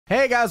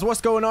Hey guys,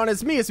 what's going on?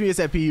 It's me,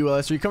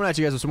 SFPULS3, coming at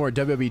you guys with some more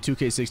WWE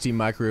 2K16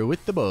 MyCareer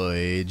with the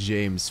boy,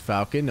 James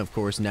Falcon. Of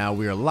course, now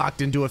we are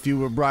locked into a feud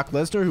with Brock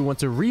Lesnar, who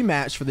wants a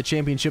rematch for the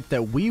championship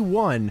that we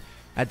won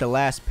at the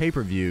last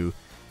pay-per-view.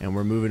 And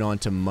we're moving on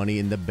to Money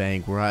in the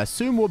Bank, where I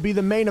assume will be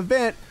the main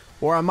event,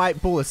 or I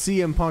might pull a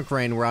CM Punk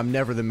reign where I'm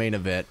never the main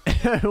event.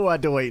 We'll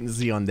have to wait and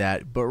see on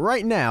that. But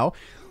right now,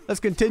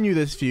 let's continue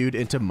this feud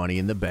into Money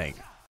in the Bank.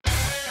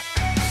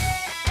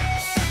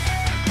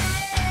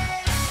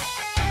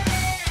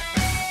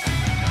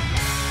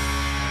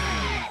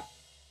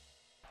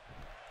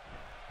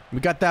 We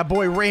got that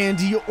boy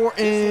Randy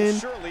Orton.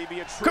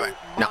 Come here.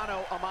 No.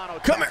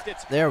 Come here.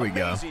 There we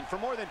go. For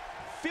more than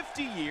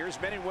 50 years,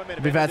 men and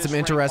women We've had some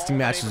interesting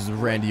matches with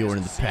Randy Orton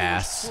in the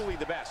past.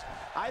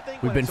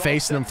 We've been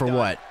facing him for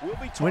what?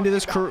 When did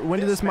this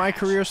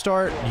MyCareer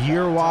start?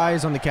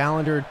 Year-wise on the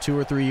calendar, 2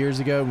 or 3 years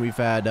ago. We've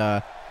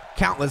had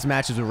countless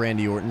matches with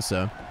Randy Orton,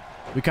 so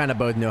we kind of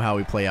both know how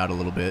we play out a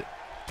little bit.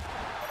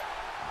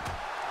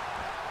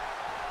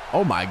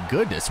 Oh my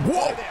goodness!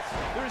 Whoa!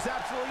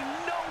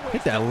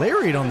 Hit that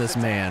lariat on this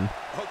man.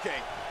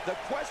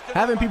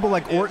 Having people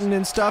like Orton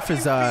and stuff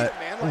is oh,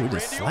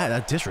 just slap,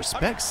 that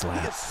disrespect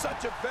slap.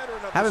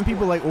 Having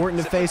people like Orton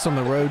to face on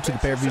the road to the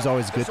pay-per-view is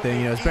always a good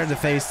thing. You know, it's better to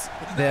face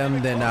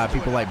them than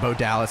people like Bo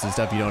Dallas and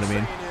stuff. You know what I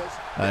mean?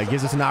 It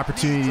gives us an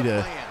opportunity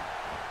to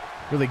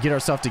really get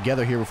ourselves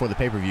together here before the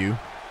pay-per-view.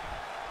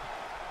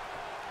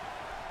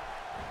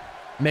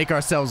 Make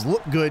ourselves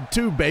look good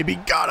too, baby.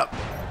 Got him.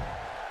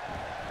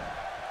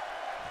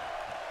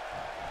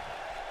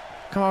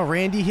 Come on,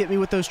 Randy, hit me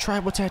with those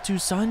tribal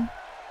tattoos, son.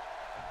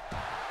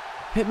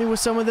 Hit me with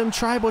some of them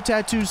tribal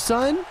tattoos,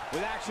 son.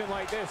 With action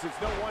like this, it's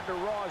no wonder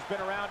Raw has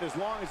been around as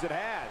long as it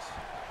has.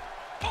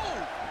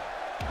 Oh!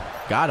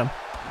 Got him.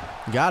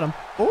 Got him.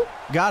 Oh,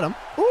 got him.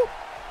 Oh,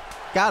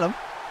 got him.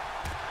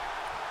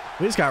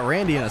 We just got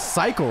Randy in a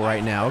cycle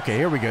right now. Okay,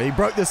 here we go. He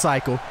broke the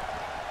cycle.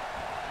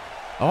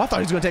 Oh, I thought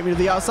he was going to take me to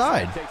the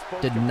outside.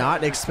 Did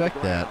not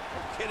expect that.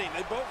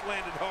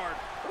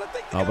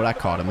 Oh, but I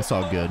caught him. It's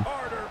all good.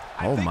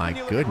 Oh my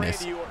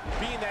goodness.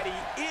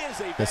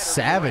 The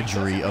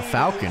savagery of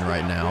Falcon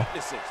right now.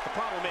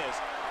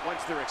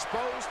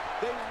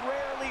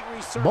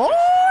 Boy!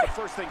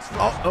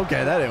 Oh,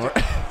 okay, that didn't work.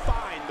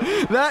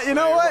 That, you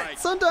know what?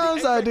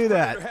 Sometimes I do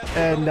that,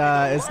 and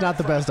it's not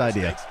the best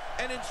idea.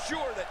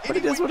 But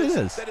it is what it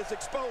is.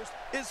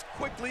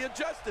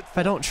 If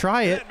I don't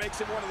try it,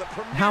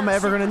 how am I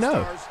ever going to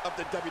know?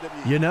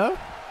 You know?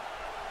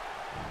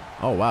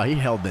 Oh, wow, he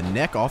held the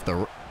neck off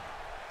the...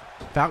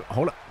 Falcon,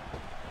 hold up.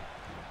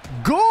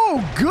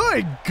 Go!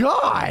 Good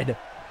God!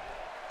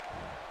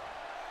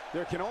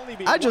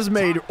 I just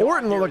made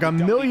Orton look like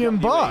 $1 million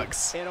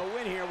bucks.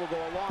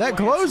 That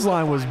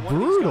clothesline was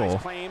brutal.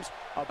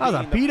 That was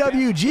a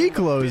PWG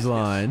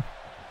clothesline.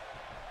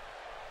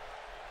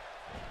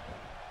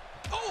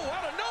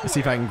 Let's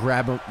see if I can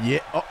grab him. Yeah.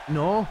 Oh,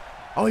 no.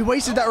 Oh, he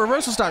wasted that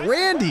reversal stock.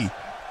 Randy,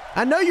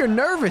 I know you're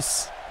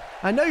nervous.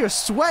 I know you're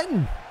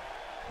sweating.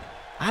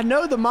 I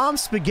know the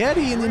mom's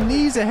spaghetti and the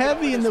knees are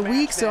heavy and the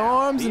weak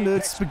arms and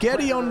the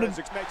spaghetti on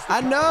the... I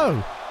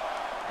know.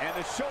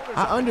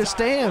 I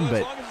understand,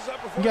 but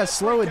you got to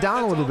slow it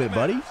down a little bit,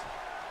 buddy.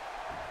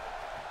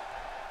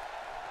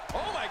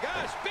 Oh my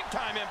gosh, big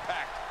time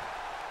impact.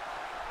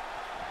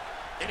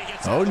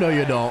 Oh, no,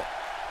 you don't.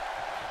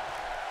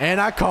 And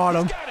I caught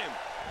him.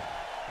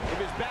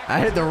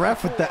 I hit the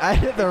ref with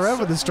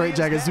the straight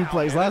jacket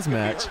suplex last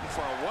match.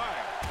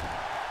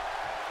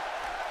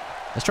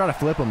 Let's try to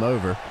flip him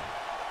over.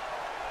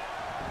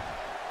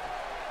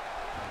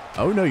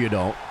 Oh, no, you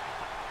don't.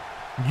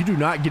 You do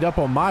not get up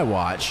on my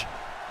watch.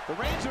 The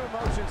range of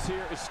emotions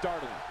here is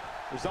startling.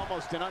 There's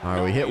almost an unknown. All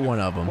right, we hit one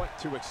of them. What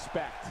to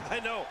expect.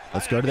 I know.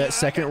 Let's go to that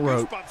second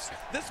rope.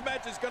 This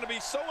match is going to be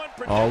so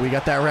unpredictable. Oh, we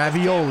got that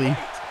ravioli.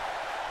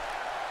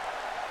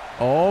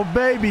 Oh,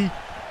 baby.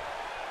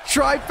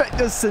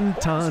 Trifecta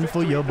senton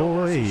for your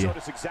boy.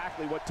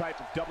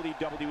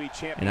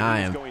 And I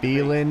am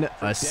feeling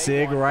a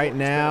cig right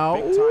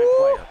now.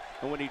 Ooh.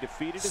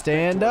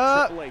 Stand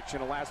up. Look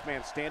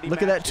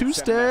at that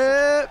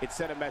two-step. It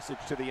sent a message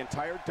to the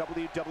entire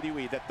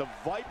WWE that the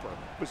Viper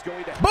was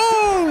going to...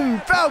 Boom!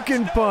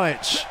 Falcon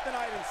punch.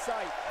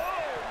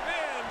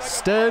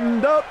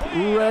 Stand up,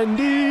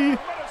 Randy.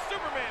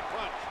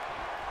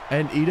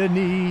 And eat a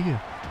knee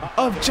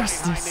of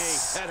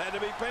justice. That had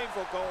to be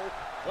painful, Cole.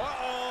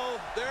 Uh-oh,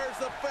 there's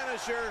the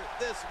finisher.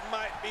 This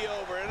might be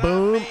over. And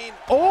boom. I mean,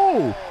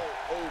 oh!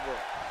 Over.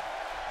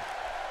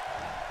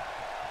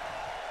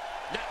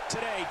 Not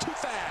today, too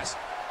fast.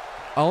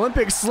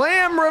 Olympic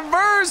slam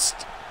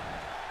reversed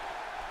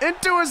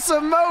into a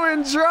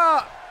Samoan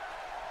drop.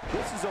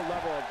 This is a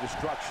level of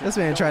destruction. This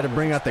man tried to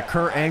bring out the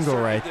Kurt Angle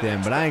right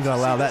then, but I ain't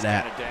gonna allow that to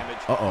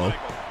happen. Uh-oh.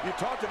 You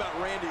talked about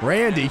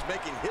Randy.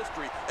 Making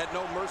history at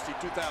No Mercy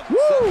 2007.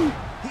 Woo!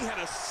 He had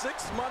a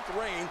 6-month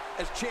reign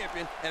as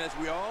champion, and as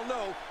we all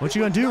know, what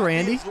you gonna do,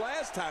 Randy? His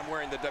last time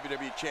wearing the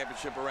WWE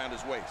Championship around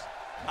his waist.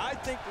 I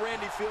think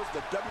Randy feels the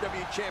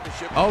WWE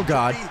Championship oh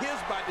God. should be his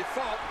by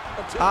default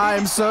until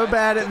I'm so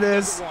bad at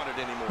this.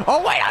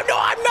 Oh wait, no,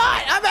 I'm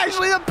not. I'm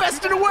actually the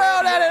best in the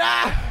world at it.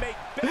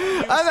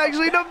 I'm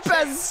actually the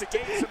best.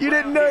 You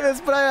didn't know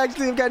this, but I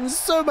actually have gotten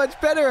so much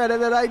better at it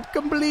that I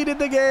completed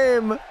the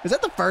game. Is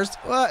that the first?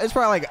 Well, it's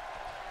probably like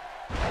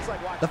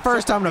the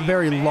first time in a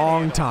very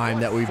long time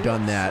that we've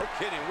done that.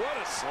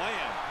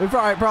 We've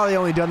probably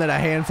only done that a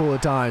handful of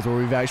times where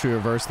we've actually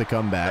reversed the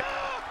comeback.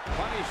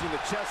 Punishing the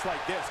chest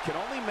like this can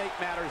only make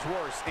matters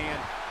worse and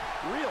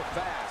real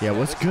fast. Yeah,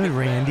 what's good,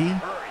 Randy?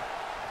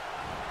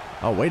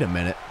 Oh, wait a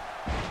minute.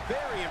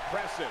 Very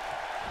impressive.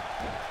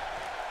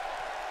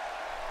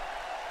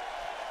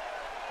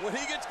 When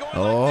he gets going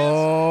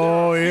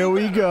oh, like this, here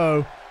we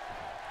go.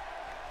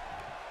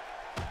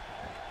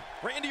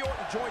 Randy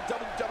Orton joined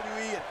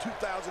WWE in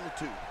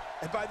 2002.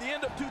 And by the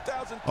end of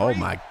 2003, oh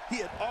my he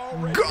had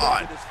already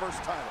God. won his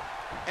first title.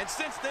 And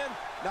since then,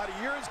 not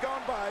a year has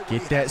gone by.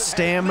 Get that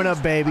stamina,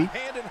 baby.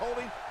 Hand in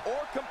holding or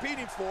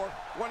competing for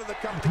one of the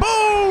companies.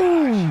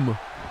 Boom!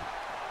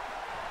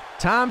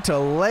 Time to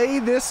lay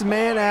this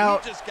man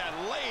out, just got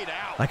laid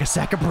out like a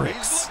sack of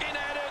bricks. He's looking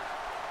at it.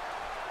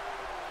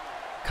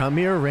 Come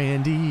here,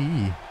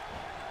 Randy.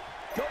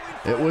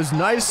 It was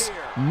nice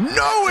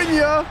knowing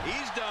ya.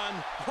 He's done.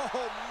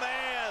 Oh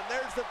man,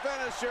 there's the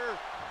finisher.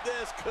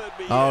 This could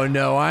be oh it.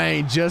 no, I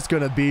ain't just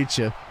gonna beat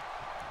you.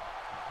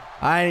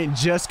 I ain't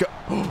just go.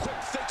 Quick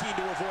thinking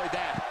to avoid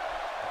that.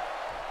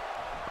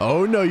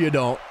 Oh no, you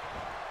don't.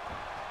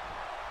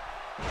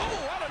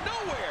 Oh, out of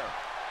nowhere.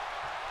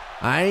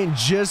 I ain't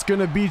just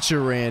gonna beat you,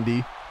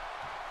 Randy.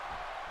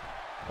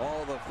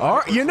 All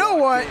the you know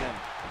what?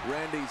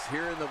 Randy's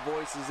hearing the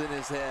voices in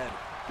his head.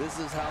 This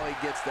is how he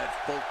gets that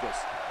focus,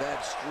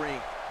 that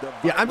strength.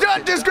 Yeah, I'm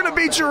not just gonna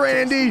beat you,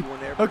 Randy.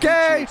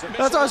 Okay? That's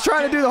what I was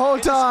trying to do the whole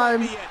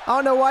time. I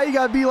don't know why you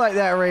gotta be like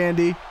that,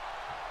 Randy.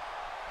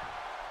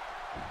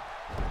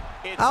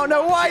 I don't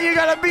know why you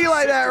gotta be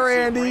like that,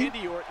 Randy.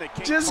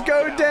 Just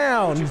go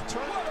down.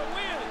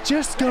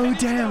 Just go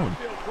down.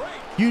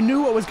 You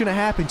knew what was gonna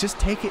happen. Just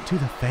take it to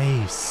the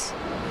face.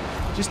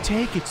 Just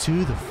take it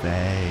to the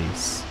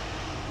face.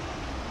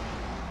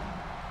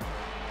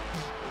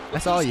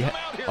 That's all you have.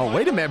 Oh,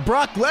 wait a minute.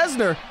 Brock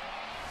Lesnar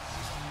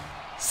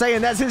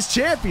saying that's his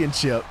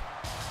championship.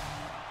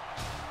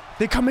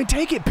 Then come and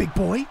take it, big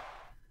boy.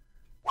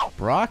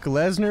 Brock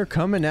Lesnar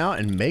coming out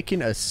and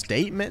making a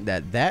statement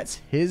that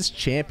that's his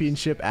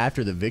championship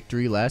after the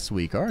victory last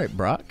week. All right,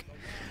 Brock.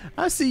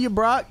 I see you,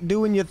 Brock,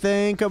 doing your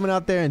thing, coming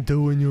out there and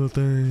doing your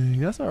thing.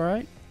 That's all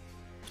right.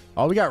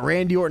 Oh, we got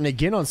Randy Orton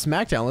again on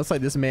SmackDown. Looks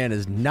like this man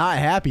is not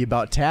happy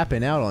about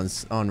tapping out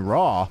on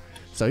Raw.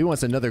 So he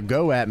wants another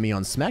go at me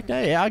on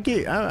SmackDown.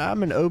 Yeah,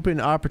 I'm an open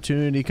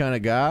opportunity kind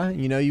of guy.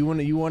 You know, you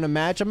want a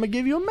match, I'm gonna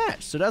give you a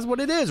match. So that's what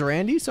it is,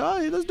 Randy. So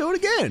let's do it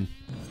again.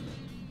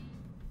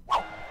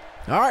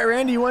 All right,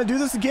 Randy, you want to do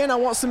this again? I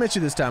won't submit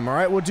you this time. All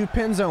right, we'll do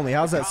pins only.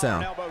 How's that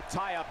sound?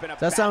 Does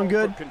that sound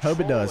good? Hope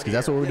it does, because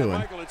that's what we're doing.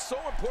 Michael, it's so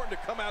important to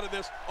come out of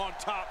this on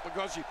top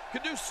because you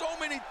can do so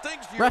many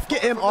things to your Ref,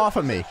 get him off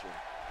of me.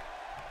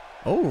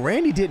 Oh,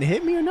 Randy didn't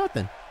hit me or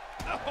nothing.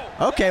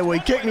 Okay, well, he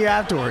kicked me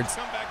afterwards.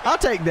 I'll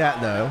take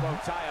that, though.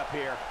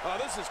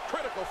 This is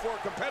critical for a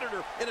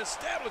competitor in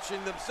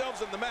establishing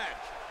themselves in the match.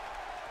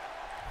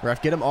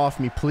 Ref, get him off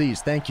me,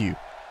 please. Thank you.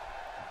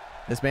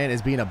 This man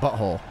is being a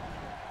butthole.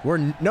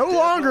 We're no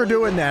longer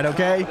doing that,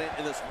 okay?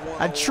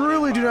 I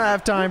truly do not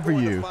have time for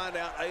you.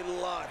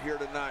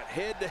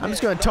 I'm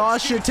just going to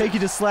toss you, take you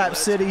to Slap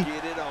City.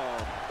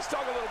 Let's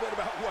talk a little bit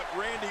about what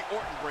Randy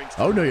Orton brings.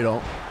 Oh, no, you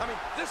don't. I mean,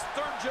 this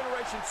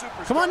third-generation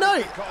superstar. Come on,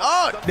 no.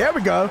 Oh, there we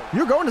go.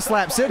 You're going to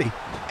Slap City.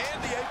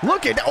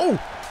 Look at, oh,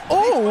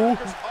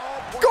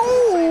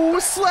 go,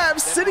 Slap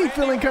City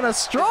feeling kind of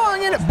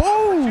strong in it.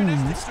 Boom.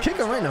 Just kick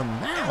him right in the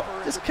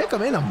mouth. Just kick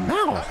him in the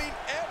mouth.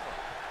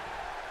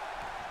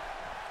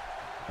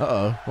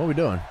 Uh-oh, what are we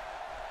doing?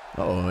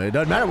 Uh-oh, it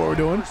doesn't matter what we're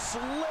doing.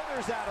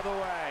 Slithers out of the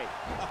way.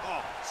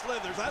 Oh,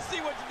 Slithers, I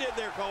see what you did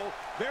there, Cole.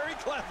 Very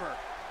clever.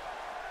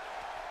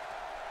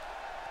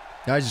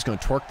 Guy's just going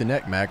to twerk the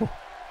neck, Maggle.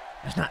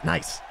 That's not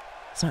nice.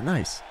 It's not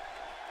nice.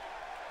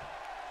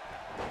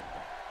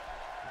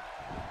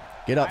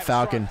 Get up,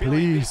 Falcon,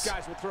 please.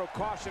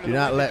 Do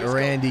not let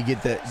Randy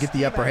get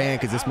the upper hand,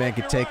 because this man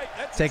can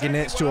take an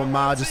inch to a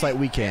mile just like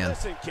we can.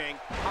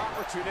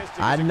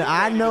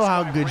 I know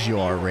how good you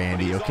are,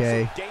 Randy,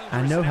 okay?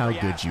 I know how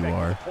good you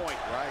are.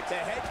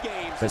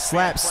 But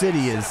Slap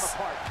City is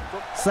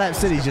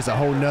just a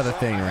whole nother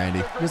thing,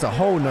 Randy. It's a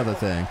whole nother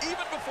thing. Even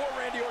before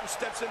Randy Orton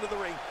steps into the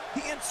ring,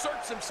 he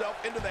inserts himself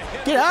into the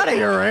head. Get out of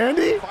here,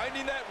 Randy.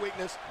 Finding that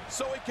weakness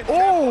so he can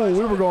oh,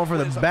 we were going for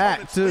the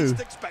back, too.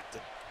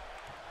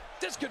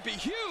 This could be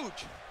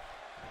huge.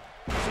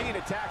 Seeing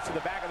attacks to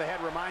the back of the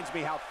head reminds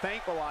me how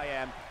thankful I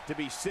am to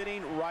be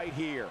sitting right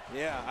here.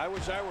 Yeah, I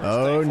wish I were.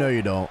 Oh, no,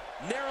 you don't.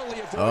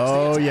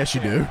 Oh, yes, you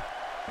do.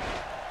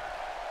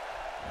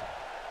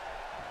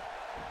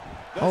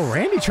 Oh,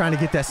 Randy trying to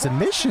get that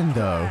submission,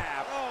 though.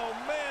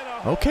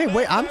 Okay,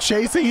 wait, I'm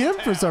chasing him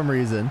for some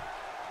reason.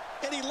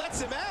 And he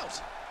lets him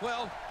out.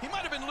 Well, he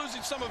might have been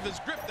losing some of his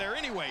grip there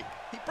anyway.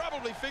 He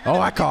probably figured. Oh,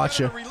 I caught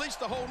you. I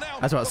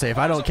was about to say, if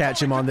I don't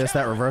catch him on this,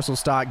 that reversal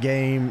stock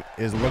game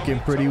is looking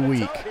pretty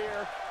weak.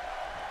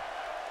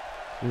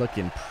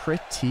 Looking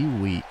pretty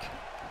weak.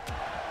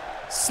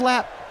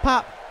 Slap,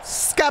 pop,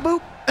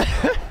 skaboop.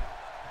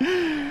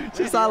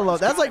 Just I love.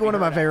 That's like one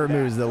of my favorite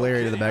moves, the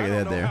lariat to the back of the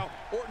head there.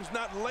 Orton's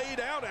not laid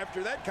out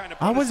after that kind of.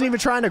 I wasn't even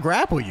trying to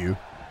grapple you.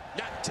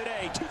 Not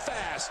today, too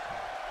fast.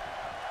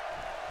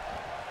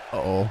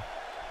 Uh-oh.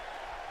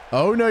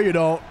 Oh, no, you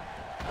don't.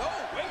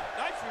 Oh, wait,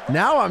 nice reverse.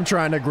 Now I'm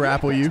trying to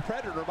grapple you.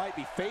 Predator might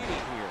be fading here.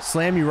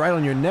 Slam you right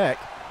on your neck.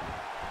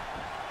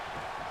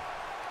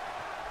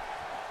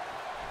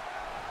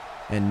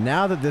 And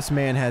now that this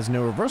man has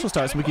no reversal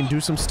starts, we can do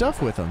some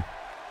stuff with him.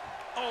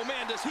 Oh,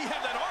 man, does he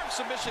have that arm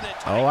submission in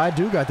tight? Oh, I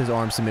do got this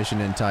arm submission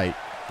in tight.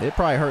 It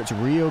probably hurts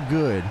real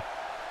good.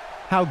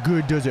 How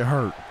good does it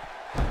hurt?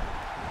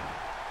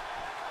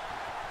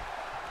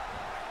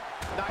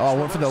 Nice. Oh, I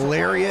went for the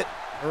lariat.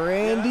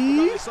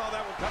 Randy. I saw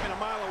that one coming a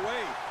mile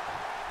away.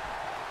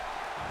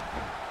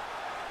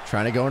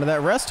 Trying to go into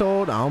that rest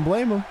hold. I don't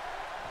blame him.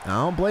 I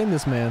don't blame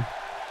this man.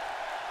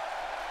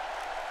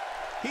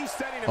 He's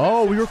sending a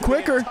Oh, we were message to the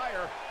quicker.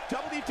 entire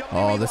WWE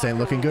Oh, this ain't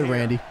looking good, here.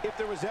 Randy. If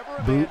there was ever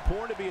a Boot. man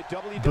born to be a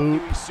WWE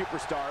Boot.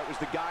 superstar, it was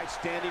the guy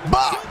standing in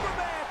Bah!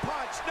 Superman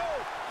punch. No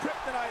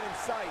kryptonite in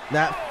sight.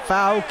 That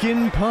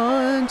Falcon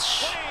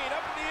punch. Plane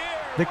up in the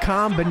air. The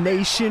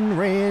combination,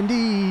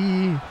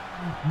 Randy.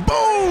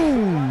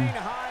 Boom! Running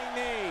high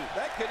knee.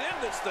 That could end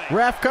this thing.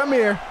 Ref, come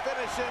here.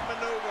 Finishing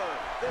maneuver.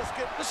 This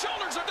could. The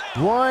shoulders are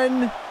down.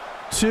 1,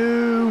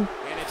 2,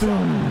 And it's 3.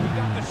 over. He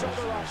got the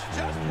shoulder rush.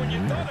 Just when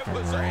you thought it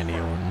was Randy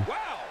over. Orton. Wow.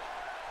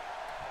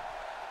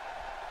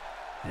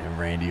 And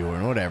Randy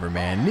Orton, whatever,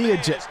 man. Knee Man,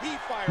 is he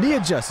fired knee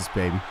up. of justice,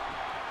 baby.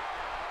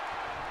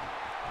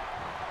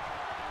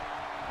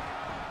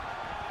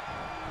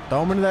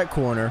 Throw him into that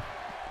corner.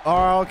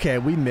 Oh, okay,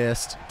 we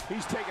missed.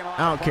 He's taking on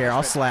I don't care.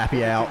 I'll slap you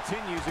If he out.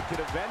 continues, it could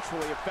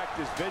eventually affect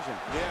his vision.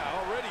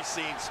 Yeah, already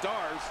seeing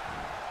stars.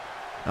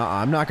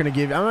 I'm not even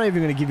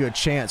gonna give you a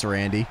chance,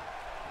 Randy.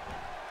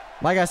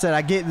 Like I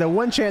said, the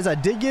one chance I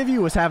did give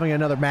you was having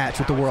another match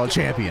with the world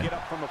champion.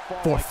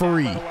 For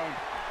free.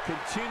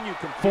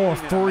 For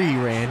free,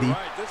 Randy. Right,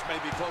 this may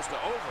be close to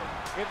over.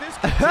 If this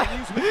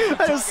continues, we could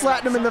be I just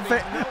slapped him in the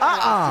face.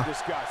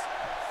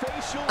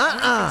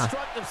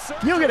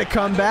 You don't get a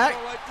comeback.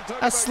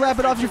 I slap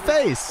it off your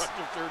face.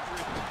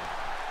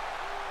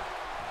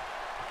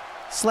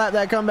 Slap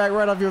that comeback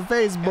right off your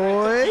face,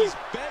 boy. He's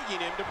begging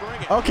him to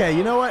bring it. Okay,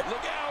 you know what? Look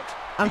out.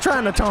 I'm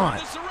trying to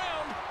taunt. This around.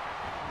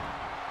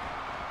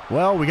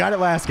 Well, we got it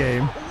last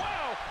game.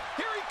 Wow,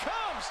 here he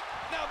comes.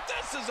 Now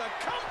this is a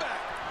comeback.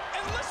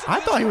 And listen I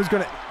to thought he this. was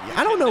gonna.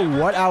 I don't know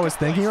what I was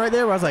thinking right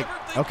there. But I was like,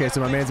 okay, so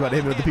my man's about to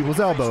hit me with the people's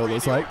elbow. It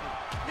looks like.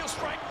 He'll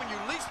strike when you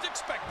least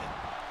expect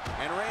it.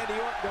 And Randy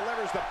Orton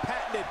delivers the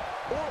patented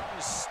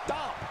Orton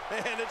stomp.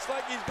 And it's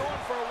like he's going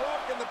for a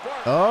walk in the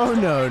park. Oh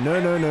no, no,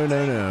 no, no,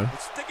 no, no.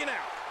 It's sticking out.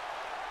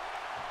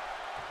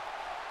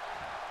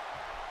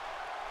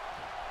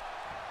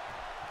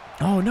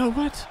 Oh no,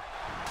 what?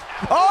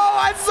 Oh,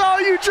 I saw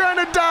you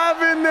trying to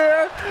dive in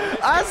there.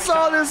 I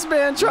saw this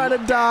man trying to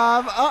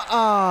dive.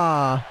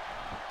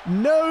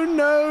 No,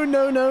 no,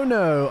 no, no,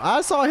 no.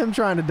 I saw him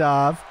trying to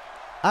dive.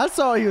 I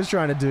saw what he was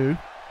trying to do.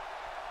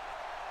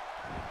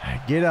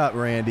 Get up,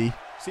 Randy.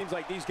 Seems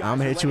like these guys I'm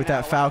gonna hit you with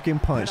that Falcon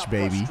punch,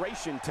 baby.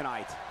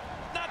 Tonight.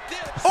 Not this.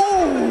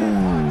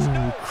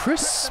 Oh,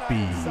 crispy.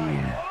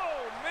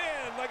 Oh,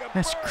 man, like a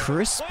That's bird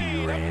crispy,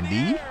 plane up in the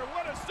Randy. air.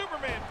 What a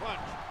Superman punch.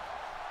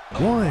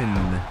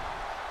 1.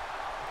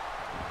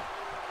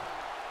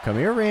 Come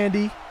here,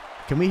 Randy.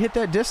 Can we hit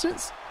that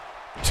distance?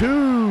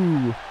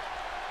 2.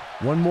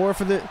 One more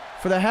for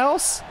the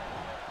house.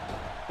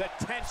 The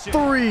tension.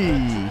 3. The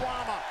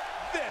drama.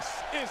 This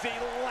is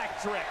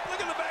electric. Look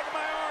at the back of my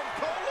arm,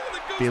 Cole.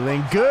 Look at the goosebumps.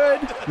 Feeling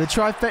good. The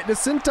trifecta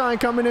senton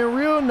coming in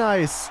real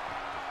nice.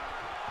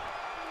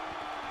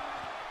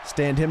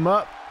 Stand him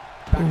up.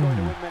 Not going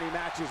to win many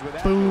matches with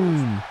that.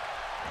 Boom.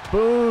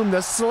 Boom.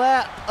 The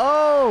slap.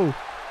 Oh.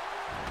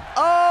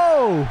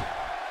 Oh.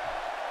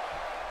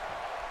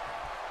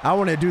 I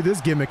want to do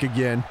this gimmick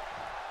again.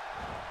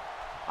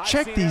 I've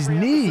Check seen these every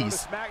episode knees.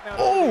 of SmackDown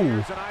Oh, over the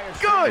years, and I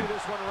assure good, you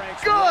this one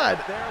ranks good.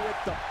 right there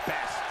with the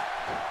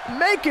best.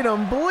 Making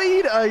him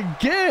bleed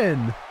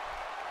again.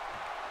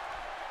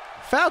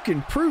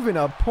 Falcon proving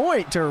a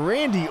point to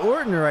Randy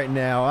Orton right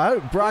now. I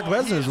hope Brock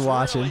Boy, he Lesnar's is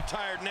watching. really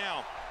tired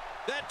now.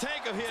 That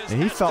tank of his And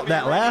he has to felt be that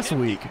running last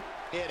empty. week.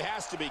 It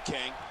has to be,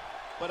 King,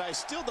 but I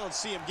still don't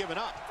see him giving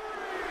up.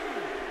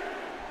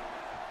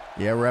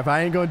 Yeah, ref,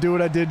 I ain't gonna do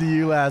what I did to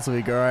you last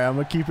week. All right, I'm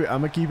gonna keep it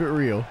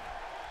real.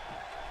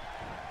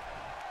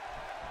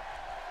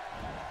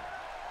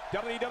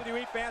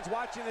 WWE fans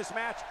watching this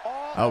match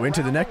all Oh,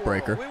 into the around neck world.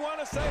 breaker. We want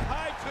to say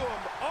hi to them,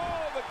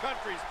 all the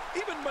countries,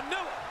 even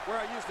Manila, where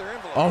I use their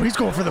envelope. Oh, he's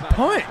going for the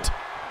punt.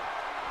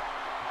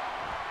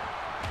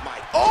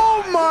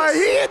 Oh my,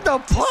 he hit the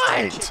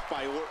punt.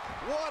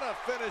 What a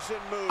finishing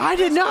move. I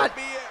did This not. could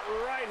be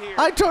it right here.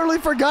 I totally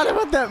forgot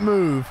about that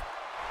move.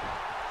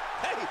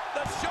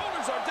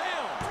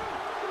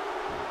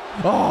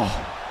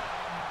 Oh.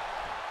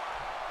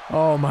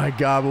 Oh my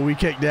God, but we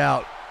kicked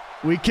out.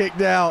 We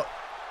kicked out.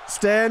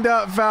 Stand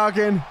up,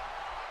 Falcon.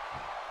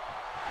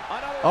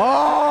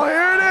 Oh,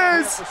 here it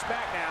is.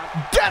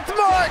 Death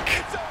mark.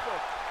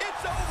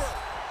 It's over.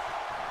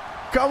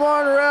 Come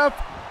on, ref.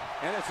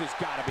 And this has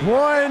got to be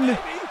 1,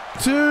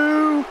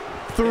 2,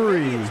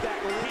 3. He did it.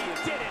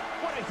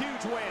 What a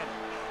huge win.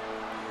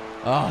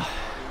 Oh.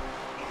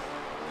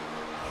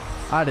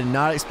 I did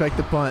not expect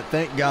the punt.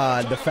 Thank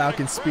God, the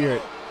Falcon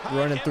spirit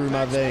running through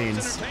my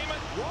veins.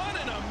 One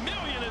in a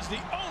million is the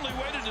only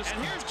way to describe.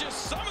 And here's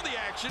just some of the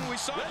action we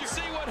saw. Let's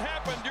see what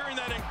happened during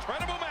that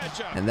incredible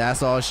matchup. And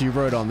that's all she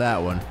wrote on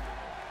that one.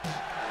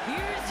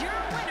 Here's your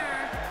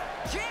winner,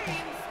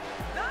 James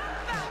the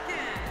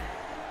Falcon.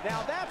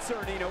 Now that's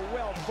earning a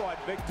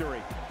well-fought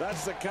victory.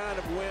 That's the kind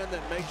of win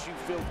that makes you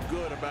feel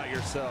good about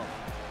yourself.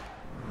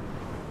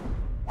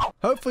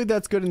 Hopefully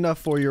that's good enough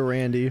for you,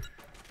 Randy.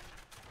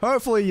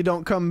 Hopefully you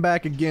don't come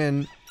back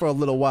again for a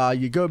little while.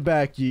 You go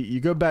back, you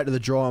go back to the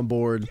drawing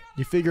board.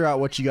 You figure out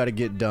what you got to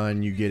get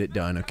done. You get it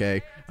done,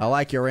 okay? I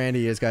like you,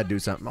 Randy. You just got to do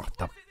something. Oh,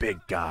 the big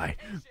guy.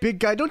 Big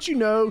guy, don't you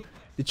know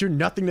that you're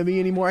nothing to me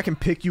anymore? I can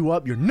pick you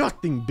up. You're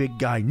nothing, big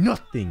guy.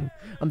 Nothing.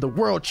 I'm the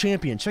world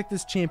champion. Check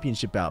this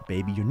championship out,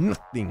 baby. You're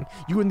nothing.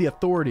 You and the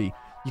authority.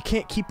 You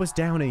can't keep us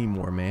down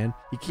anymore, man.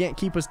 You can't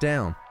keep us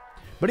down.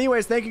 But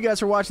anyways, thank you guys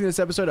for watching this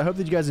episode. I hope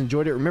that you guys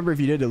enjoyed it. Remember, if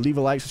you did, to leave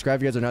a like, subscribe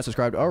if you guys are not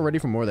subscribed already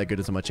for more of that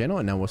goodness on my channel.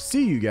 And now we'll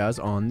see you guys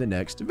on the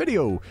next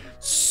video.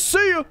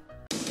 See ya!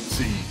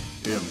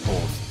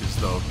 Impulse is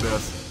the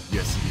best.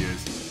 Yes, he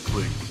is.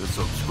 Click the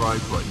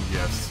subscribe button.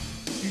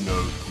 Yes, you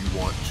know you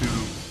want to.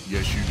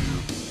 Yes, you do.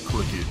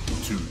 Click it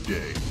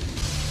today.